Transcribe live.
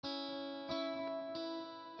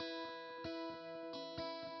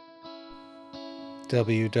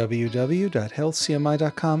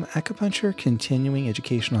www.healthcmi.com. Acupuncture Continuing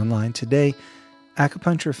Education Online. Today,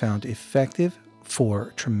 acupuncture found effective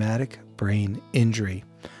for traumatic brain injury.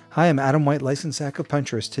 Hi, I'm Adam White, licensed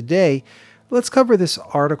acupuncturist. Today, let's cover this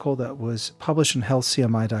article that was published in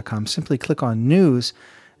healthcmi.com. Simply click on News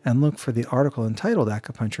and look for the article entitled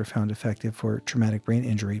Acupuncture Found Effective for Traumatic Brain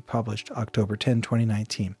Injury, published October 10,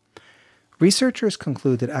 2019. Researchers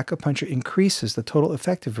conclude that acupuncture increases the total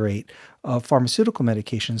effective rate of pharmaceutical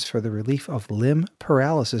medications for the relief of limb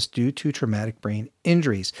paralysis due to traumatic brain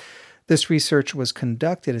injuries. This research was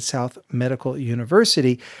conducted at South Medical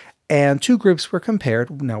University, and two groups were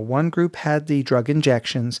compared. Now, one group had the drug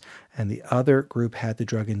injections, and the other group had the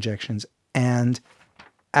drug injections and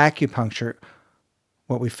acupuncture.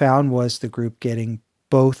 What we found was the group getting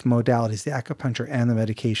both modalities, the acupuncture and the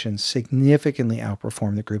medications, significantly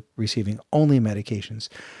outperformed the group receiving only medications.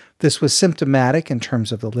 This was symptomatic in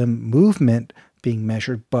terms of the limb movement being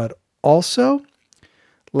measured, but also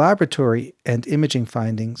laboratory and imaging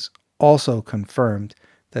findings also confirmed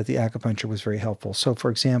that the acupuncture was very helpful. So,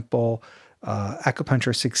 for example,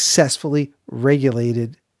 acupuncture successfully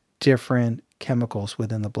regulated different chemicals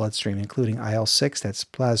within the bloodstream, including IL-6, that's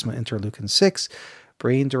plasma interleukin 6,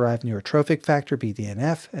 brain-derived neurotrophic factor,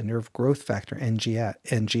 BDNF, and nerve growth factor,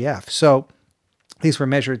 NGF. So these were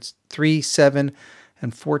measured 3, 7,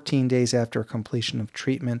 and 14 days after completion of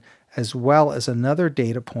treatment, as well as another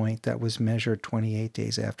data point that was measured 28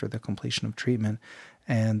 days after the completion of treatment.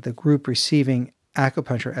 And the group receiving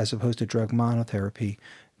acupuncture as opposed to drug monotherapy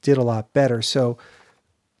did a lot better. So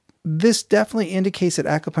this definitely indicates that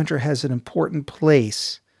acupuncture has an important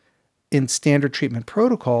place in standard treatment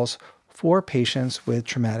protocols for patients with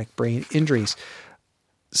traumatic brain injuries.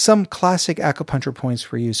 Some classic acupuncture points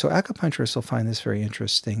for you. So acupuncturists will find this very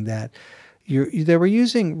interesting, that they were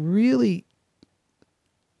using really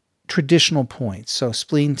traditional points. So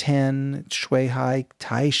spleen 10, Shui Hai,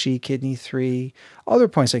 Tai Chi, kidney 3, other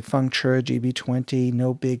points like Feng Shui, GB20,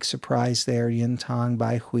 no big surprise there, Yin Tang,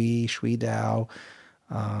 Bai Hui, Shui Dao,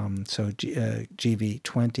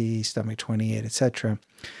 GV20, stomach 28, etc.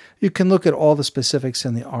 You can look at all the specifics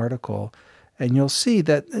in the article, and you'll see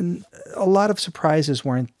that a lot of surprises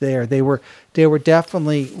weren't there. They were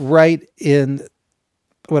definitely right in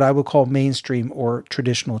what I would call mainstream or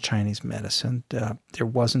traditional Chinese medicine. There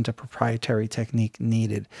wasn't a proprietary technique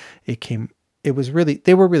needed.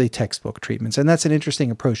 They were really textbook treatments, and that's an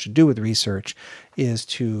interesting approach to do with research, is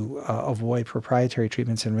to avoid proprietary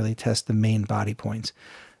treatments and really test the main body points.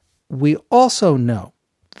 We also know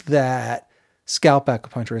that scalp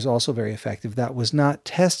acupuncture is also very effective. That was not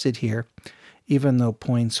tested here, even though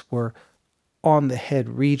points were on the head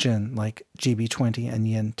region like GB20 and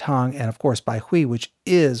Yin Tang, and of course Bai Hui, which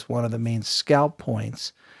is one of the main scalp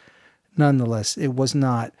points. Nonetheless, it was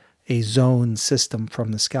not a zone system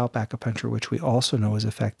from the scalp acupuncture, which we also know is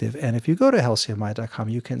effective. And if you go to healthcmi.com,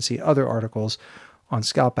 you can see other articles on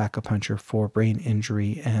scalp acupuncture for brain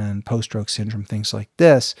injury and post-stroke syndrome, things like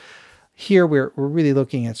this. Here we're really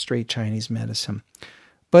looking at straight Chinese medicine.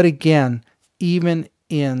 But again, even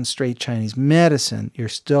in straight Chinese medicine, you're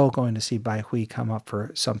still going to see Bai Hui come up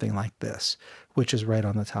for something like this, which is right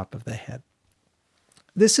on the top of the head.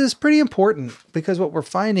 This is pretty important because what we're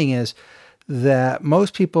finding is that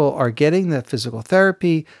most people are getting the physical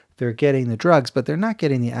therapy, they're getting the drugs, but they're not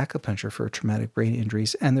getting the acupuncture for traumatic brain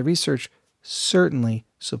injuries. And the research certainly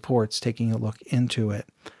supports taking a look into it.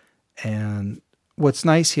 And what's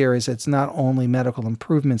nice here is it's not only medical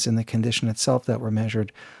improvements in the condition itself that were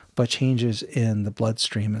measured, but changes in the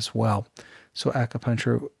bloodstream as well. So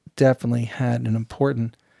acupuncture definitely had an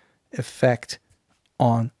important effect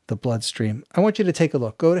on the bloodstream. I want you to take a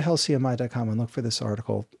look. Go to healthcmi.com and look for this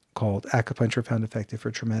article called Acupuncture Found Effective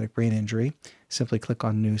for Traumatic Brain Injury. Simply click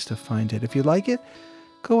on News to find it. If you like it,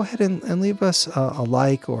 go ahead and leave us a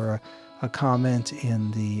like or a comment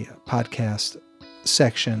in the podcast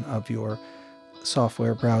section of your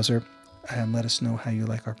software browser and let us know how you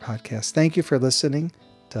like our podcast. Thank you for listening.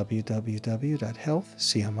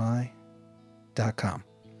 www.healthcmi.com